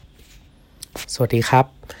สวัสดีครับ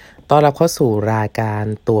ต้อนรับเข้าสู่รายการ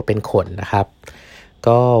ตัวเป็นขนนะครับ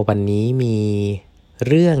ก็วันนี้มี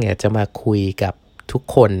เรื่องอยากจะมาคุยกับทุก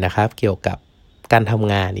คนนะครับเกี่ยวกับการท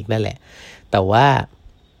ำงานอีกนั่นแหละแต่ว่า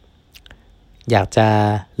อยากจะ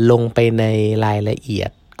ลงไปในรายละเอีย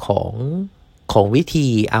ดของวิธี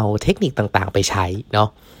เอาเทคนิคต่างๆไปใช้เนาะ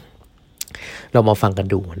เรามาฟังกัน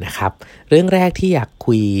ดูนะครับเรื่องแรกที่อยาก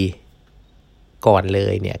คุยก่อนเล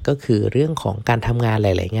ยเนี่ยก็คือเรื่องของการทำงานห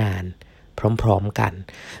ลายๆงานพร้อมๆกัน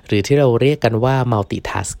หรือที่เราเรียกกันว่า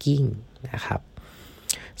multitasking นะครับ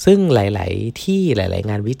ซึ่งหลายๆที่หลายๆ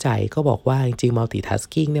งานวิจัยก็บอกว่าจริงๆ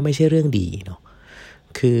multitasking เนี่ยไม่ใช่เรื่องดีเนาะ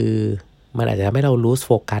คือมันอาจจะทำให้เรา lose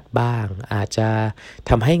focus บ้างอาจจะ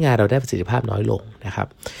ทำให้งานเราได้ประสิทธิภาพน้อยลงนะครับ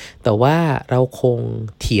แต่ว่าเราคง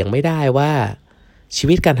เถียงไม่ได้ว่าชี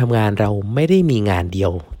วิตการทำงานเราไม่ได้มีงานเดีย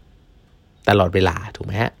วตลอดเวลาถูกไ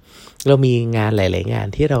หมฮะเรามีงานหลายๆงาน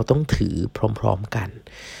ที่เราต้องถือพร้อมๆกัน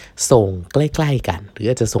ส่งใกล้ๆกันหรือ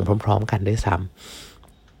อาจจะส่งพร้อมๆกันด้วยซ้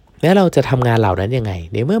ำแล้วเราจะทำงานเหล่านั้นยังไง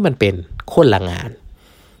ในเมื่อมันเป็นคนละงาน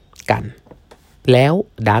กันแล้ว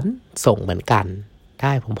ดันส่งเหมือนกันไ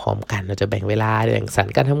ด้พร้อมๆกันเราจะแบ่งเวลาแบ่งสรร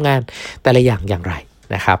การทำงานแต่ละอย่างไร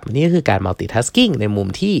นะครับนี่คือการ multitasking ในมุม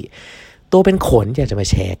ที่ตัวเป็นขนอยากจะมา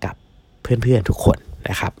แชร์กับเพื่อนๆทุกคน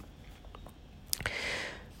นะครับ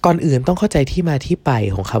ก่อนอื่นต้องเข้าใจที่มาที่ไป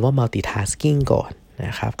ของคำว่า multitasking ก่อน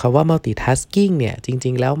นะครับคำว่า multitasking เนี่ยจ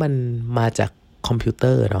ริงๆแล้วมันมาจากคอมพิวเต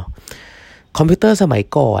อร์เนาะคอมพิวเตอร์สมัย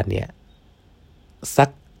ก่อนเนี่ยสัก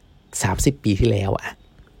30ปีที่แล้วอะ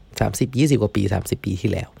20 กว่าปี30ปีที่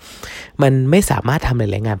แล้วมันไม่สามารถทำหล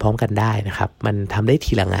ายๆงานพร้อมกันได้นะครับมันทำได้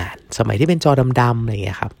ทีละงานสมัยที่เป็นจอดำๆอะไรอย่างเ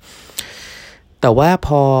งี้ยครับแต่ว่าพ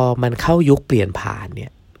อมันเข้ายุคเปลี่ยนผ่านเนี่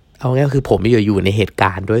ยเอาง่ายๆคือผมอยู่ในเหตุก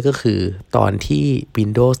ารณ์ด้วยก็คือตอนที่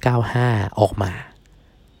Windows 95 ออกมา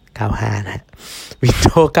95นะ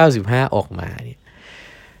Windows 95 ออกมาเนี่ย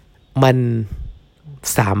มัน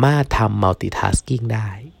สามารถทำ multitasking ได้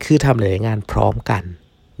คือทำหลายงานพร้อมกัน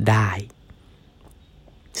ได้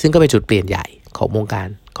ซึ่งก็เป็นจุดเปลี่ยนใหญ่ของวงการ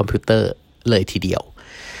คอมพิวเตอร์เลยทีเดียว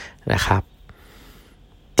นะครับ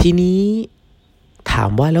ทีนี้ถาม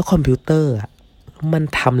ว่าแล้วคอมพิวเตอร์มัน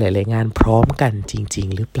ทำหลายๆงานพร้อมกันจริง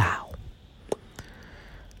ๆหรือเปล่า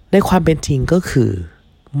ในความเป็นจริงก็คือ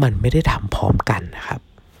มันไม่ได้ทำพร้อมกันนะครับ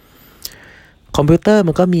คอมพิวเตอร์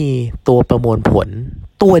มันก็มีตัวประมวลผล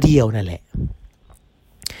ตัวเดียวนั่นแหละ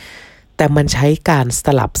แต่มันใช้การส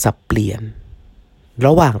ลับสับเปลี่ยนร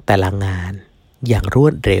ะหว่างแต่ละงานอย่างรว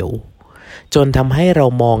ดเร็วจนทำให้เรา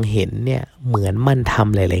มองเห็นเนี่ยเหมือนมันท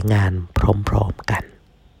ำหลายๆงานพร้อมๆกัน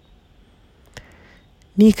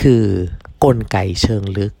นี่คือกลไกเชิง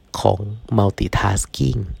ลึกของ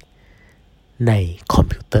multitasking ในคอม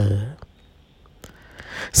พิวเตอร์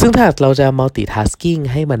ซึ่งถ้าเราจะ multitasking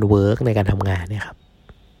ให้มันเวิร์กในการทำงานเนี่ยครับ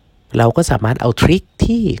เราก็สามารถเอาทริค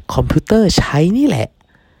ที่คอมพิวเตอร์ใช้นี่แหละ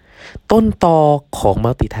ต้นตอของ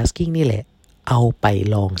multitasking นี่แหละเอาไป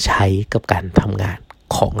ลองใช้กับการทำงาน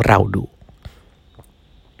ของเราดู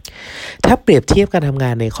ถ้าเปรียบเทียบการทำงา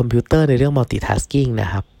นในคอมพิวเตอร์ในเรื่อง multitasking นะ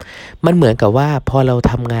ครับมันเหมือนกับว่าพอเรา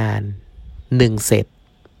ทำงาน1เสร็จ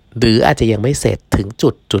หรืออาจจะยังไม่เสร็จถึง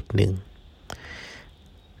จุดหนึ่ง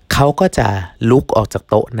เขาก็จะลุกออกจาก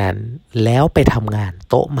โต๊ะนั้นแล้วไปทำงาน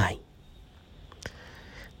โต๊ะใหม่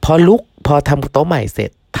พอทำโต๊ะใหม่เสร็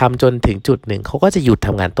จทำจนถึงจุดหนึ่งเขาก็จะหยุดท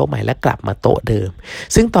ำงานโต๊ะใหม่และกลับมาโต๊ะเดิม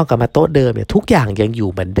ซึ่งตอนกลับมาโต๊ะเดิมเนี่ยทุกอย่างยังอยู่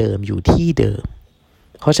เหมือนเดิมอยู่ที่เดิม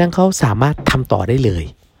เพราะฉะนั้นเขาสามารถทำต่อได้เลย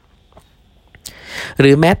ห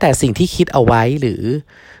รือแม้แต่สิ่งที่คิดเอาไว้ห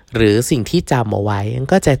รือสิ่งที่จำเอาไว้มัน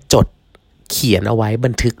ก็จะจดเขียนเอาไว้บั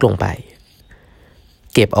นทึกลงไป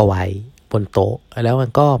เก็บเอาไว้บนโต๊ะแล้วมัน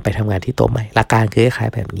ก็ไปทำงานที่โต๊ะใหม่หลักการคือคล้าย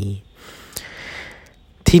ๆแบบนี้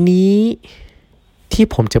ทีนี้ที่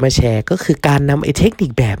ผมจะมาแชร์ก็คือการนำเทคนิ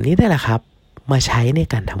คแบบนี้นี่แหละครับมาใช้ใน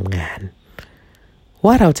การทำงาน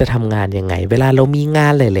ว่าเราจะทำงานยังไงเวลาเรามีงา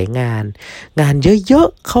นหลายๆงานเยอะ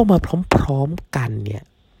ๆเข้ามาพร้อมๆกันเนี่ย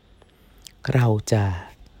เราจะ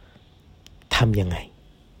ทำยังไง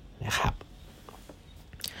นะครับ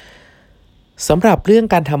สำหรับเรื่อง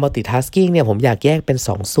การทำ multitasking เนี่ยผมอยากแยกเป็น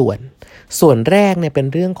2ส่วนแรกเนี่ยเป็น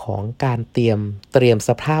เรื่องของการเตรียมส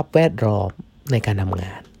ภาพแวดล้อมในการทำง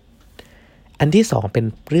านอันที่2เป็น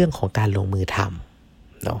เรื่องของการลงมือท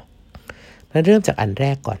ำเนาะเริ่มจากอันแร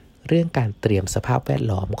กก่อนเรื่องการเตรียมสภาพแวด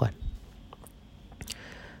ล้อมก่อน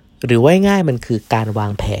หรือว่าง่ายมันคือการวา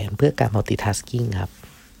งแผนเพื่อการ multitasking ครับ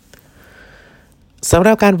สำห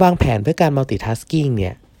รับการวางแผนเพื่อการ multitasking เนี่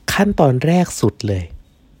ยขั้นตอนแรกสุดเลย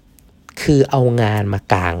คือเอางานมา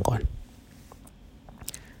กางก่อน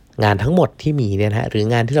งานทั้งหมดที่มีเนี่ยนะหรือ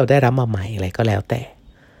งานที่เราได้รับมาใหม่อะไรก็แล้วแต่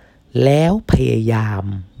แล้วพยายาม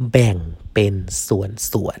แบ่งเป็นส่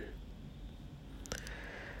วน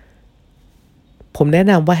ผมแนะ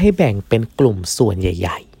นำว่าให้แบ่งเป็นกลุ่มส่วนให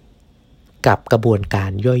ญ่ๆกับกระบวนการ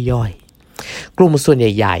ย่อยๆกลุ่มส่วนใ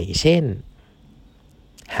หญ่ๆเช่น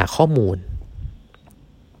หาข้อมูล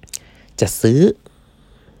จะซื้อ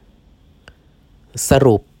ส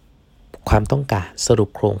รุปความต้องการสรุป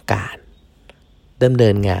โครงการดำเนิ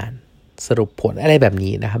นงานสรุปผลอะไรแบบ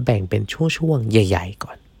นี้นะครับแบ่งเป็นช่วงๆใหญ่ๆก่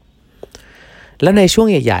อนแล้วในช่วง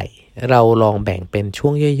ใหญ่ๆเราลองแบ่งเป็นช่ว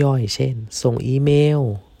งย่อยๆเช่นส่งอีเมล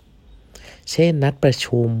เช่นนัดประ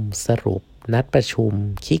ชุมสรุปนัดประชุม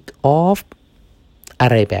kick off อะ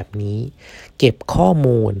ไรแบบนี้เก็บข้อ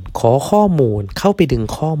มูลขอข้อมูลเข้าไปดึง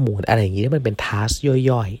ข้อมูลอะไรอย่างนี้มันเป็น task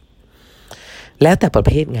ย่อยๆแล้วแต่ประเ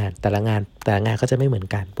ภทงานแต่ละงานก็จะไม่เหมือน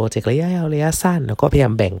กันโปรเจกต์ระยะยาวระยะสั้นแล้วก็พยายา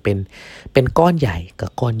มแบ่งเป็นก้อนใหญ่กั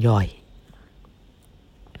บก้อนย่อย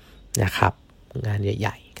นะครับงานให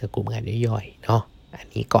ญ่ๆกับกลุ่มงานย่อยๆเนาะอัน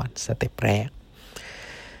นี้ก่อนสเต็ปแรก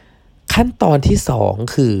ขั้นตอนที่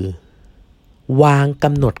2คือวางก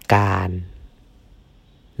ำหนดการ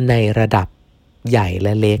ในระดับใหญ่แล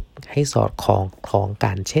ะเล็กให้สอดคล้อง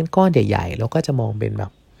กันเช่นก้อนใหญ่ๆเราก็จะมองเป็นแบ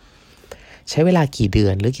บใช้เวลากี่เดือ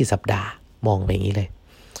นหรือกี่สัปดาห์มองไปอย่างนี้เลย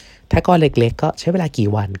ถ้าก้อนเล็กๆก็ใช้เวลากี่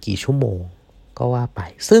วันกี่ชั่วโมงก็ว่าไป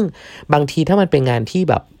ซึ่งบางทีถ้ามันเป็นงานที่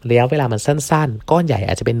แบบระยะเวลามันสั้นๆก้อนใหญ่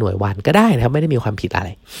อาจจะเป็นหน่วยวันก็ได้นะครับไม่ได้มีความผิดอะไร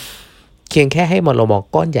เพียงแค่ให้เรามอง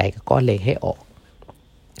ก้อนใหญ่กับก้อนเล็กให้ออก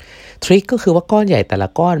ทริคก็คือว่าก้อนใหญ่แต่ละ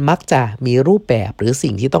ก้อนมักจะมีรูปแบบหรือ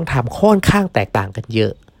สิ่งที่ต้องทำค่อนข้างแตกต่างกันเยอ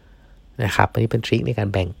ะนะครับอันนี้เป็นทริคในการ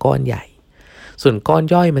แบ่งก้อนใหญ่ส่วนก้อน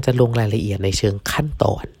ย่อยมันจะลงรายละเอียดในเชิงขั้นต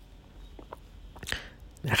อน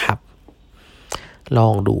นะครับลอ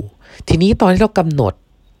งดูทีนี้ตอนที่เรากำห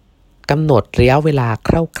นดระยะเวลา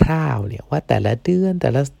คร่าวๆเนี่ยว่าแต่ละเดือนแต่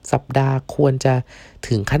ละสัปดาห์ควรจะ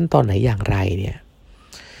ถึงขั้นตอนไหนอย่างไรเนี่ย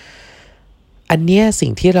อันเนี้ยสิ่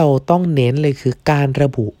งที่เราต้องเน้นเลยคือการระ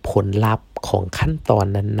บุผลลัพธ์ของขั้นตอน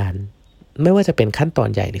นั้นๆไม่ว่าจะเป็นขั้นตอน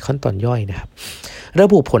ใหญ่หรือขั้นตอนย่อยนะครับระ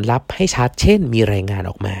บุผลลัพธ์ให้ชัดเช่นมีรายงาน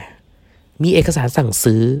ออกมามีเอกสารสั่ง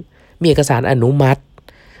ซื้อมีเอกสารอนุมัติ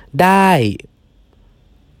ได้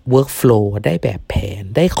workflow ได้แบบแผน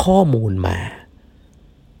ได้ข้อมูลมา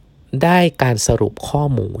ได้การสรุปข้อ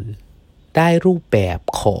มูลได้รูปแบบ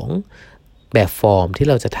ของแบบฟอร์มที่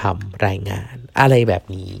เราจะทำรายงานอะไรแบบ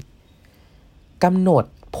นี้กำหนด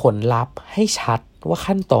ผลลัพธ์ให้ชัดว่า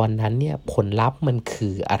ขั้นตอนนั้นเนี่ยผลลัพธ์มันคื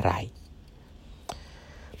ออะไร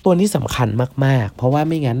ตัวนี้สำคัญมากๆเพราะว่าไ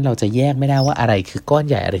ม่งั้นเราจะแยกไม่ได้ว่าอะไรคือก้อน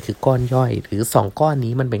ใหญ่อะไรคือก้อนย่อยหรือ2ก้อน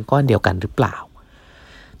นี้มันเป็นก้อนเดียวกันหรือเปล่า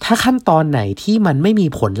ถ้าขั้นตอนไหนที่มันไม่มี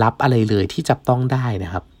ผลลัพธ์อะไรเลยที่จับต้องได้น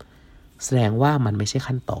ะครับแสดงว่ามันไม่ใช่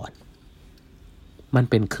ขั้นตอนมัน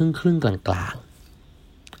เป็นครึ่งกลาง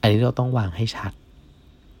ๆอันนี้เราต้องวางให้ชัด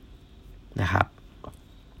นะครับ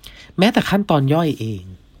แม้แต่ขั้นตอนย่อยเอง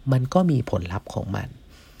มันก็มีผลลัพธ์ของมัน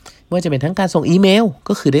ไม่ว่าจะเป็นทั้งการส่งอีเมล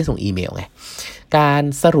ก็คือได้ส่งอีเมลไงการ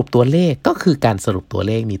สรุปตัวเลขก็คือการสรุปตัวเ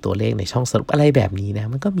ลขมีตัวเลขในช่องสรุปอะไรแบบนี้นะ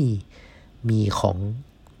มันก็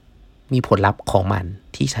มีผลลัพธ์ของมัน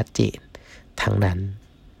ที่ชัดเจนทั้งนั้น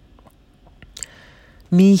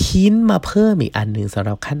มีหินมาเพิ่มอีกอันนึงสำห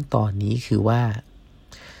รับขั้นตอนนี้คือว่า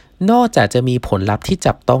นอกจากจะมีผลลัพธ์ที่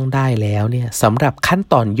จับต้องได้แล้วเนี่ยสำหรับขั้น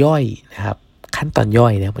ตอนย่อยนะครับขั้นตอนย่อ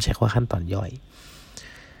ยเนี่ยผมใช้คำว่าขั้นตอนย่อย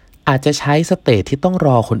อาจจะใช้สเตจที่ต้องร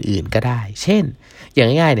อคนอื่นก็ได้เช่นอย่า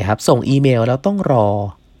งง่ายๆเนี่ยครับส่งอีเมลแล้วต้อง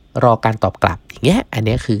รอการตอบกลับอย่างเงี้ยอัน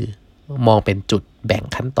นี้คือมองเป็นจุดแบ่ง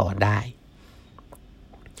ขั้นตอนได้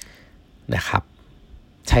นะครับ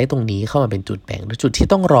ใช้ตรงนี้เข้ามาเป็นจุดแบ่งหรือจุดที่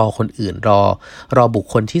ต้องรอคนอื่นรอบุค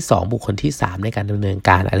คลที่2บุคคลที่3ในการดำเนิน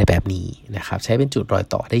การอะไรแบบนี้นะครับใช้เป็นจุดรอย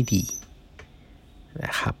ต่อได้ดีน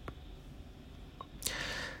ะครับ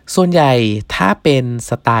ส่วนใหญ่ถ้าเป็น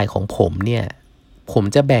สไตล์ของผมเนี่ยผม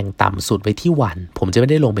จะแบ่งต่ำสุดไว้ที่วันผมจะไม่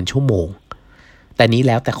ได้ลงเป็นชั่วโมงแต่นี้แ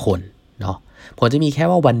ล้วแต่คนเนาะผมจะมีแค่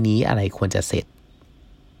ว่าวันนี้อะไรควรจะเสร็จ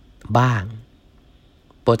บ้าง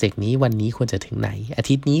โปรเจกต์นี้วันนี้ควรจะถึงไหนอา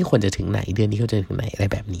ทิตย์นี้ควรจะถึงไหนเดือนนี้ควรจะถึงไหนอะไร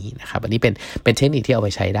แบบนี้นะครับอันนี้เป็นเทคนิคที่เอาไป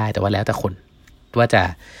ใช้ได้แต่ว่าแล้วแต่คนว่าจะ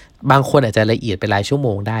บางคนอาจจะละเอียดเป็นรายชั่วโม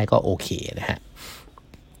งได้ก็โอเคนะฮะ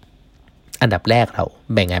อันดับแรกเรา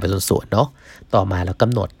แบ่งงานเป็นส่วนๆเนาะต่อมาเรา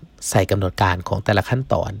ใส่กำหนดการของแต่ละขั้น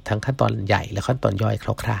ตอนทั้งขั้นตอนใหญ่และขั้นตอนย่อย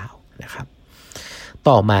คร่าวๆนะครับ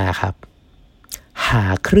ต่อมาครับหา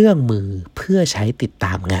เครื่องมือเพื่อใช้ติดต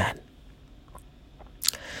ามงาน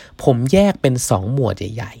ผมแยกเป็น2หมวด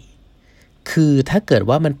ใหญ่ๆคือถ้าเกิด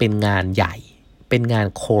ว่ามันเป็นงานใหญ่เป็นงาน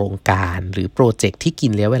โครงการหรือโปรเจกต์ที่กิ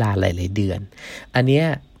นระยะเวลาหลายๆเดือนอันเนี้ย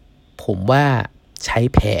ผมว่าใช้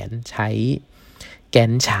แผนใช้แก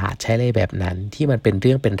นชาร์ตใช้อะไรแบบนั้นที่มันเป็นเ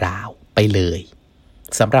รื่องเป็นราวไปเลย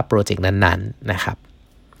สำหรับโปรเจกต์นั้นๆนะครับ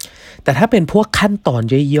แต่ถ้าเป็นพวกขั้นตอน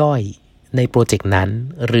ย่อย ในโปรเจกต์นั้น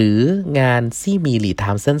หรืองานที่มีลีดไท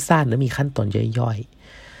ม์สั้นๆและมีขั้นตอนย่อย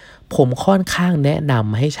ๆผมค่อนข้างแนะน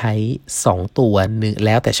ำให้ใช้2ตัวหนึ่งแ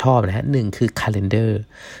ล้วแต่ชอบนะฮะ1คือ calendar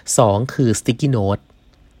 2คือ sticky note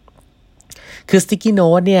คือ sticky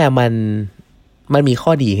note เนี่ยมันมีข้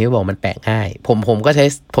อดีที่บอกมันแปะง่ายผมก็ใ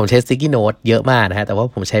ช้ sticky note เยอะมากนะฮะแต่ว่า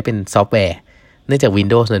ผมใช้เป็นซอฟต์แวร์เนื่องจาก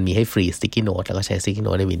Windows มันมีให้ฟรี sticky note แล้วก็ใช้ sticky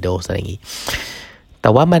note ใน Windows อะไรอย่างนี้แต่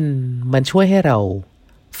ว่ามันช่วยให้เรา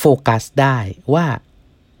โฟกัสได้ว่า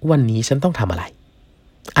วันนี้ฉันต้องทำอะไ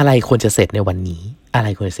รควรจะเสร็จในวันนี้อะไร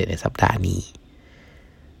ควรจะเสร็จในสัปดาห์นี้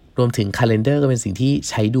รวมถึง calendar ก็เป็นสิ่งที่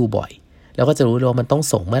ใช้ดูบ่อยแล้วก็จะรู้เลยว่ามันต้อง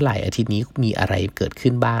ส่งเมื่อไหร่อาทิตย์นี้มีอะไรเกิด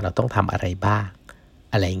ขึ้นบ้างเราต้องทำอะไรบ้าง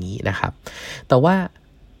อะไรอย่างนี้นะครับแต่ว่า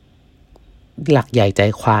หลักใหญ่ใจ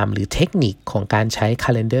ความหรือเทคนิคของการใช้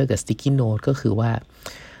calendar กับ sticky note ก็คือว่า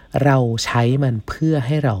เราใช้มันเพื่อใ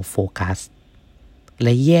ห้เราโฟกัสแล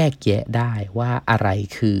ะแยกแยะได้ว่าอะไร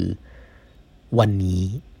คือวันนี้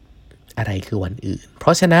อะไรคือวันอื่นเพร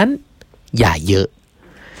าะฉะนั้นอย่าเยอะ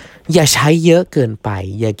อย่าใช้เยอะเกินไป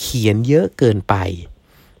อย่าเขียนเยอะเกินไป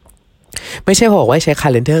ไม่ใช่บอกว่าใช้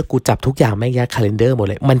calendar กูจับทุกอย่างแม่งยัด calendar หมด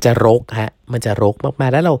เลยมันจะรกฮะมันจะรกมา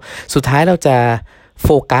กๆแล้วเราสุดท้ายเราจะโฟ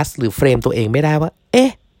กัสหรือเฟรมตัวเองไม่ได้ว่าเอ๊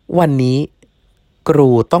ะวันนี้ครู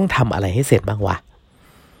ต้องทำอะไรให้เสร็จบ้างวะ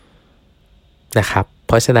นะครับเ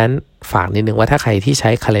พราะฉะนั้นฝากนิดนึงว่าถ้าใครที่ใช้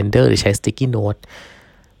calendar หรือใช้ sticky note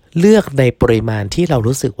เลือกในปริมาณที่เรา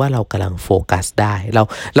รู้สึกว่าเรากำลังโฟกัสได้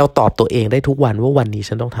เราตอบตัวเองได้ทุกวันว่าวันนี้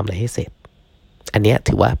ฉันต้องทำอะไรให้เสร็จอันเนี้ย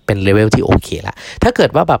ถือว่าเป็นเลเวลที่โอเคละถ้าเกิด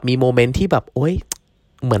ว่าแบบมีโมเมนต์ที่แบบโอ๊ย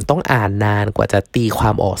เหมือนต้องอ่านนานกว่าจะตีควา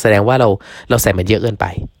มออกแสดงว่าเราใส่มันเยอะเกินไป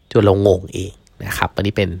จนเรางงเองนะครับอัน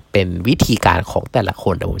นี้เป็นวิธีการของแต่ละค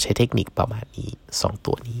นแต่ผมใช้เทคนิคประมาณนี้2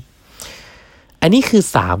ตัวนี้อันนี้คือ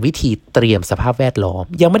3วิธีเตรียมสภาพแวดล้อม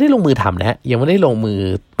ยังไม่ได้ลงมือทำนะยังไม่ได้ลงมือ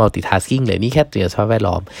multitasking เลยนี่แค่เตรียมสภาพแวด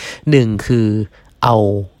ล้อม1คือเอา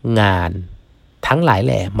งานทั้งหลายแ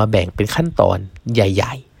หล่มาแบ่งเป็นขั้นตอนให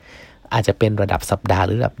ญ่ๆอาจจะเป็นระดับสัปดาห์ห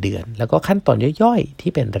รือระดับเดือนแล้วก็ขั้นตอนย่อยๆ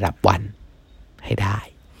ที่เป็นระดับวันให้ได้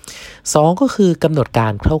2ก็คือกำหนดกา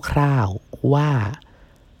รคร่าวๆว่า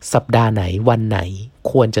สัปดาห์ไหนวันไหน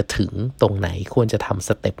ควรจะถึงตรงไหนควรจะทำส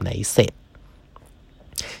เต็ปไหนเสร็จ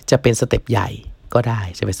จะเป็นสเต็ปใหญ่ก็ได้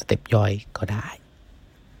จะเป็นสเต็ปย่อยก็ได้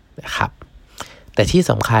นะครับแต่ที่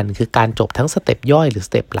สำคัญคือการจบทั้งสเต็ปย่อยหรือส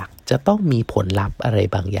เต็ปหลักจะต้องมีผลลัพธ์อะไร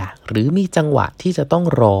บางอย่างหรือมีจังหวะที่จะต้อง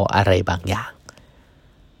รออะไรบางอย่าง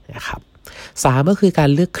นะครับ3ก็คือการ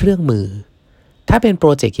เลือกเครื่องมือถ้าเป็นโปร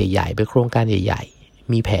เจกต์ใหญ่ๆเป็นโครงการใหญ่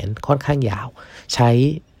ๆมีแผนค่อนข้างยาวใช้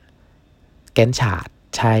แกนชาร์ต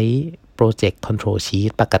ใช้โปรเจกต์คอนโทรลชี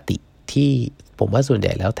ตปกติที่ผมว่าส่วนให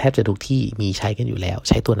ญ่แล้วแทบจะทุกที่มีใช้กันอยู่แล้วใ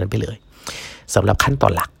ช้ตัวนั้นไปเลยสำหรับขั้นตอ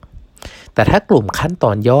นหลักแต่ถ้ากลุ่มขั้นต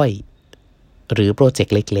อนย่อยหรือโปรเจก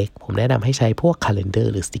ต์เล็กๆผมแนะนำให้ใช้พวก calendar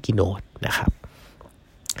หรือ sticky note นะครับ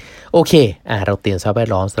โอเคเราเตรียมสภาพแวด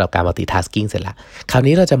ล้อมสำหรับการ multitasking เสร็จแล้วคราว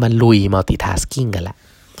นี้เราจะมาลุย multitasking กันละ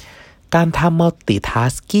การทำ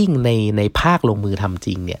multitasking ในภาคลงมือทำจ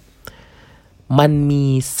ริงเนี่ยมันมี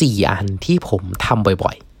4อันที่ผมทำบ่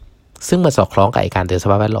อยๆซึ่งมันสอดคล้องกับการเตรียมส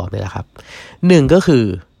ภาพแวดล้อมนี่แหละครับ1ก็คือ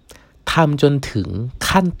ทำจนถึง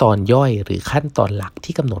ขั้นตอนย่อยหรือขั้นตอนหลัก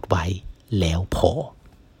ที่กำหนดไว้แล้วพอ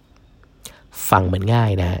ฟังมันง่า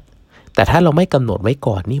ยนะแต่ถ้าเราไม่กำหนดไว้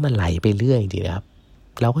ก่อนนี่มันไหลไปเรื่อยจริงๆนะครับ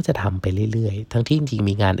เราก็จะทำไปเรื่อยๆทั้งที่จริงๆ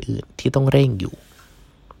มีงานอื่นที่ต้องเร่งอยู่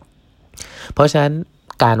เพราะฉะนั้น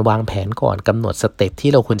การวางแผนก่อนกำหนดสเต็ป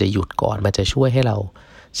ที่เราควรจะหยุดก่อนมันจะช่วยให้เรา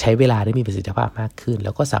ใช้เวลาได้มีประสิทธิภาพมากขึ้นแ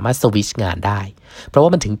ล้วก็สามารถสวิตช์งานได้เพราะว่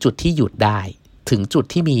ามันถึงจุดที่หยุดได้ถึงจุด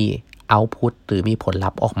ที่มีเอาต์พุตหรือมีผลลั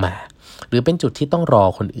พธ์ออกมาหรือเป็นจุดที่ต้องรอ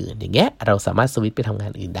คนอื่นอย่างเงี้ยเราสามารถสวิตช์ไปทำงา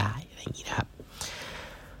นอื่นได้อะไรอย่างนี้นะครับ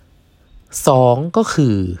2ก็คื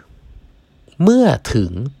อเมื่อถึ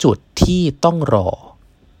งจุดที่ต้องรอ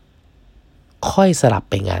ค่อยสลับ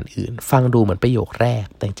ไปงานอื่นฟังดูเหมือนประโยคแรก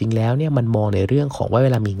แต่จริงๆแล้วเนี่ยมันมองในเรื่องของว่าเว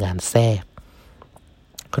ลามีงานแทรก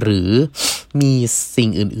หรือมีสิ่ง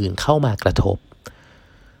อื่นๆเข้ามากระทบ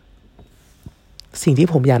สิ่งที่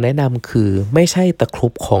ผมอยากแนะนำคือไม่ใช่ตะครุ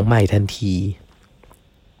บของใหม่ทันที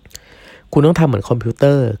คุณต้องทำเหมือนคอมพิวเต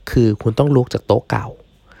อร์คือคุณต้องลุกจากโต๊ะเก่า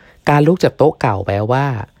การลุกจากโต๊ะเก่าแปลว่า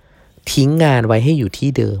ทิ้งงานไว้ให้อยู่ที่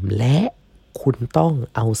เดิมและคุณต้อง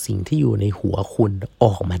เอาสิ่งที่อยู่ในหัวคุณอ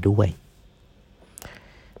อกมาด้วย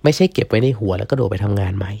ไม่ใช่เก็บไว้ในหัวแล้วกระโดดไปทำงา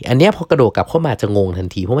นใหม่อันนี้พอกระโดดกลับเข้ามาจะงงทัน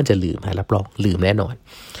ทีเพราะมันจะลืมรับรองลืมแน่นอน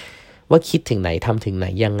ว่าคิดถึงไหนทำถึงไหน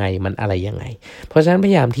ยังไงมันอะไรยังไงเพราะฉะนั้นพ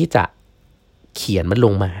ยายามที่จะเขียนมันล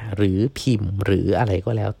งมาหรือพิมพ์หรืออะไร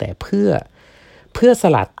ก็แล้วแต่เพื่อส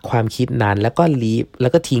ลัดความคิดนั้นแล้วก็ลีฟแล้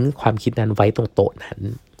วก็ทิ้งความคิดนั้นไว้ตรงโต๊ะนั้น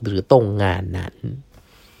หรือตรงงานนั้น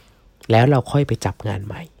แล้วเราค่อยไปจับงานใ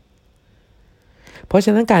หม่ เพราะฉ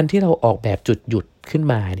ะนั้นการที่เราออกแบบจุดหยุดขึ้น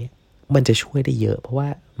มาเนี่ยมันจะช่วยได้เยอะเพราะว่า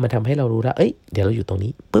มันทำให้เรารู้แล้วเดี๋ยวเราอยู่ตรง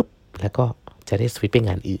นี้ปุ๊บแล้วก็จะได้สวิตช์ไปง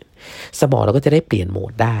านอื่นสมองเราก็จะได้เปลี่ยนโหม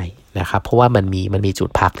ดได้นะครับเพราะว่ามันมีจุด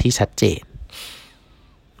พักที่ชัดเจน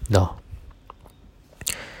เนาะ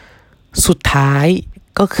สุดท้าย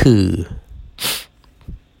ก็คือ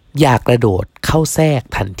อย่ากระโดดเข้าแทรก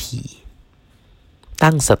ทันที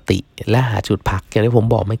ตั้งสติและหาจุดพักอย่างที่ผม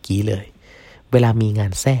บอกเมื่อกี้เลยเวลามีงา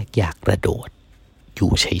นแทรกอย่ากระโดดอ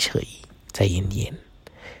ยู่เฉยๆใจเย็น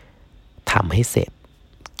ๆทำให้เสร็จ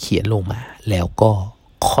เขียนลงมาแล้วก็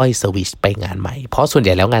ค่อยสวิชไปงานใหม่เพราะส่วนให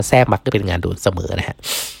ญ่แล้วงานแทรกมักจะเป็นงานโดนเสมอนะฮะ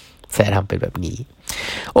แสดงทำเป็นแบบนี้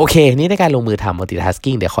โอเคนี่ในการลงมือทำ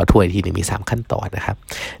multitasking เดี๋ยวขอทวนอีกทีหนึ่งมี3ขั้นตอนนะครับ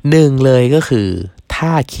1เลยก็คือถ้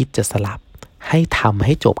าคิดจะสลับให้ทำใ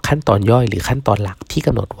ห้จบขั้นตอนย่อยหรือขั้นตอนหลักที่ก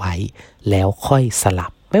ำหนดไว้แล้วค่อยสลั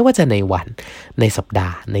บไม่ว่าจะในวันในสัปดา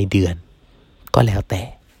ห์ในเดือนก็แล้วแต่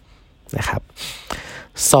นะครับ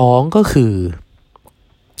2ก็คือ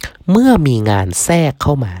เมื่อมีงานแทรกเข้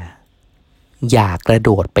ามาอย่ากระโด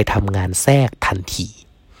ดไปทำงานแทรกทันที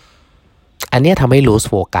อันนี้ทำให้ lose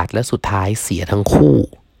focus และสุดท้ายเสียทั้งคู่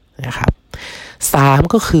นะครับ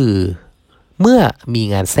3ก็คือเมื่อมี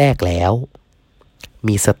งานแทรกแล้ว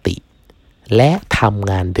มีสติและท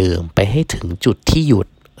ำงานเดิมไปให้ถึงจุดที่หยุด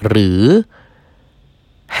หรือ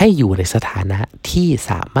ให้อยู่ในสถานะที่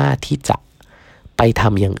สามารถที่จะไปท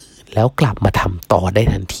ำอย่างอื่นแล้วกลับมาทำต่อได้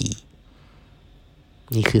ทันที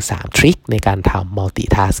นี่คือ3ทริคในการทำ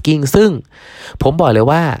multitasking ซึ่งผมบอกเลย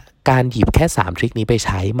ว่าการหยิบแค่3ทริคนี้ไปใ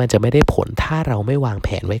ช้มันจะไม่ได้ผลถ้าเราไม่วางแผ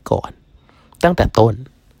นไว้ก่อนตั้งแต่ต้น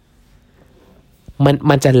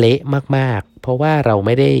มันจะเละมากๆเพราะว่าเราไ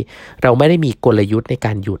ม่ได้มีกลยุทธ์ในก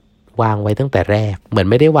ารหยุดวางไว้ตั้งแต่แรกเหมือน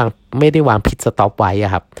ไม่ได้วางพิทสต็อปไว้อ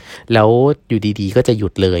ะครับแล้วอยู่ดีๆก็จะหยุ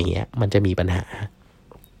ดเลยอย่างเงี้ยมันจะมีปัญหา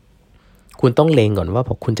คุณต้องเล็งก่อนว่าพ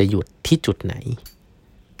อคุณจะหยุดที่จุดไหน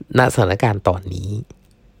ณสถานการณ์ตอนนี้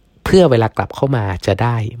เพื่อเวลากลับเข้ามาจะไ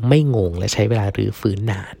ด้ไม่งงและใช้เวลารื้อฟื้น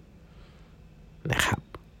นานนะครับ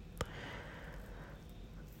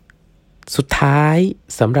สุดท้าย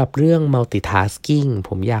สำหรับเรื่อง multitasking ผ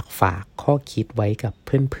มอยากฝากข้อคิดไว้กับ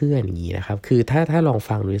เพื่อนๆอย่างนี้นะครับคือถ้าลอง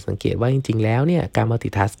ฟังดูสังเกตว่าจริงๆแล้วเนี่ยการ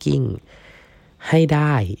multitasking ให้ไ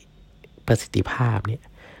ด้ประสิทธิภาพเนี่ย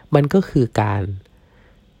มันก็คือการ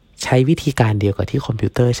ใช้วิธีการเดียวกับที่คอมพิ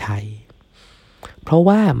วเตอร์ใช้เพราะ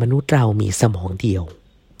ว่ามนุษย์เรามีสมองเดียว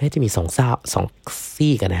แม้จะมีสอง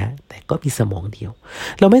ซี่กันนะฮะแต่ก็มีสมองเดียว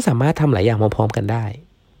เราไม่สามารถทำหลายอย่างพร้อมๆกันได้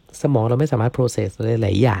สมองเราไม่สามารถ process หล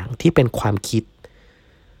ายๆอย่างที่เป็นความคิด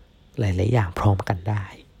หลายๆอย่างพร้อมกันได้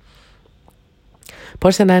เพรา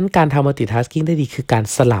ะฉะนั้นการทำ multitasking ได้ดีคือการ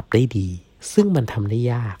สลับได้ดีซึ่งมันทำได้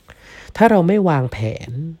ยากถ้าเราไม่วางแผ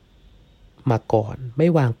นมาก่อนไม่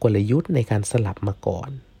วางกลยุทธ์ในการสลับมาก่อ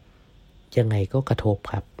นยังไงก็กระทบ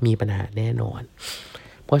ครับมีปัญหาแน่นอน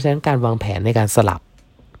เพราะฉะนั้นการวางแผนในการสลับ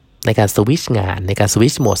ในการสวิตช์งานในการสวิ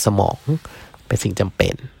ตช์โหมดสมองเป็นสิ่งจำเป็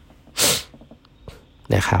น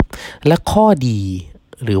นะครับและข้อดี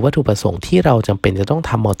หรือวัตถุประสงค์ที่เราจำเป็นจะต้อง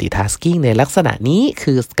ทำ multitasking ในลักษณะนี้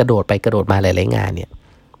คือกระโดดไปกระโดดมาหลายๆงานเนี่ย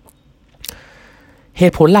เห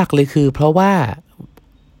ตุผลหลักเลยคือเพราะว่า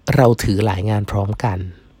เราถือหลายงานพร้อมกัน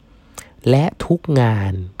และทุกงา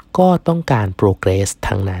นก็ต้องการ progress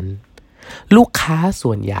ทั้งนั้นลูกค้า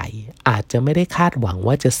ส่วนใหญ่อาจจะไม่ได้คาดหวัง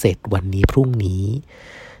ว่าจะเสร็จวันนี้พรุ่งนี้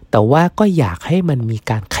แต่ว่าก็อยากให้มันมี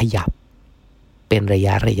การขยับเป็นระย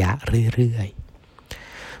ะเรื่อย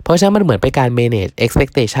ๆเพราะฉะนั้นมันเหมือนเป็นการ manage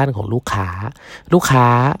expectation ของลูกค้า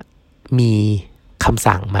มีคำ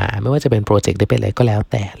สั่งมาไม่ว่าจะเป็นโปรเจกต์ได้เป็นอะไรก็แล้ว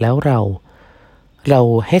แต่แล้วเรา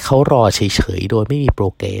ให้เขารอเฉยๆโดยไม่มี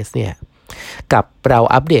progress เนี่ยกับเรา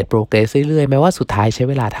อัปเดต progress เรื่อยๆแม้ว่าสุดท้ายใช้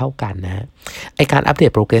เวลาเท่ากันนะไอการอัปเด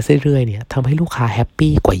ต progress เรื่อยๆเนี่ยทำให้ลูกค้าแฮป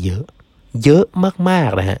ปี้กว่าเยอะมา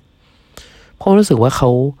กๆนะฮะเพราะรู้สึกว่าเขา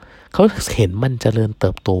เห็นมันเจริญเติ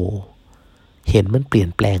บโตเห็นมันเปลี่ยน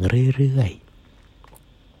แปลงเรื่อย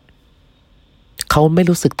ๆเขาไม่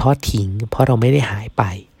รู้สึกทอดทิ้งเพราะเราไม่ได้หายไป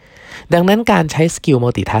ดังนั้นการใช้สกิล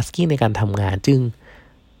multitasking ในการทำงานจึง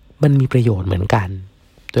มันมีประโยชน์เหมือนกัน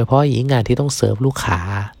โดยเฉพาะอย่างงานที่ต้องเซิร์ฟลูกค้า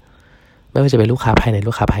ไม่ว่าจะเป็นลูกค้าภายใน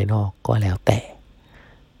ลูกค้าภายนอกก็แล้วแต่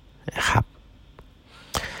นะครับ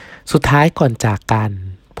สุดท้ายก่อนจากกัน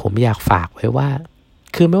ผมอยากฝากไว้ว่า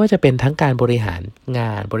คือไม่ว่าจะเป็นทั้งการบริหารง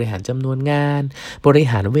านบริหารจำนวนงานบริ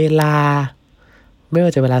หารเวลาไม่ว่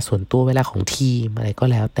าจะเวลาส่วนตัวเวลาของทีมอะไรก็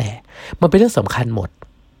แล้วแต่มันเป็นเรื่องสำคัญหมด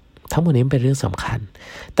ทั้งหมดนี้เป็นเรื่องสำคัญ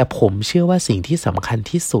แต่ผมเชื่อว่าสิ่งที่สำคัญ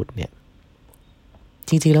ที่สุดเนี่ย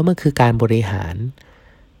จริงๆแล้วมันคือการบริหาร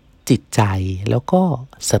จิตใจแล้วก็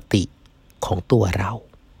สติของตัวเรา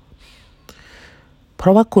เพร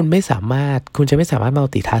าะว่าคุณจะไม่สามารถ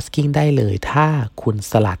multitasking ได้เลยถ้าคุณ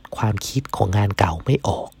สลัดความคิดของงานเก่าไม่อ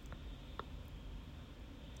อก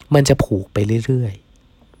มันจะผูกไปเรื่อย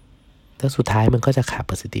ๆแล้วสุดท้ายมันก็จะขาด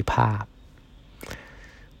ประสิทธิภาพ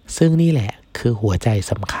ซึ่งนี่แหละคือหัวใจ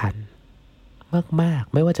สำคัญมาก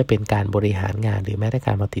ๆไม่ว่าจะเป็นการบริหารงานหรือแม้แต่ก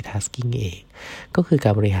าร multitasking เองก็คือกา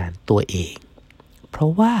รบริหารตัวเองเพรา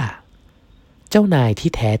ะว่าเจ้านายที่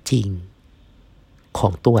แท้จริงขอ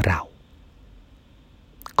งตัวเรา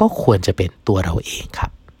ก็ควรจะเป็นตัวเราเองครั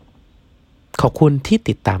บขอบคุณที่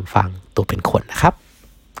ติดตามฟังตัวเป็นคนนะครับ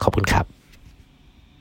ขอบคุณครับ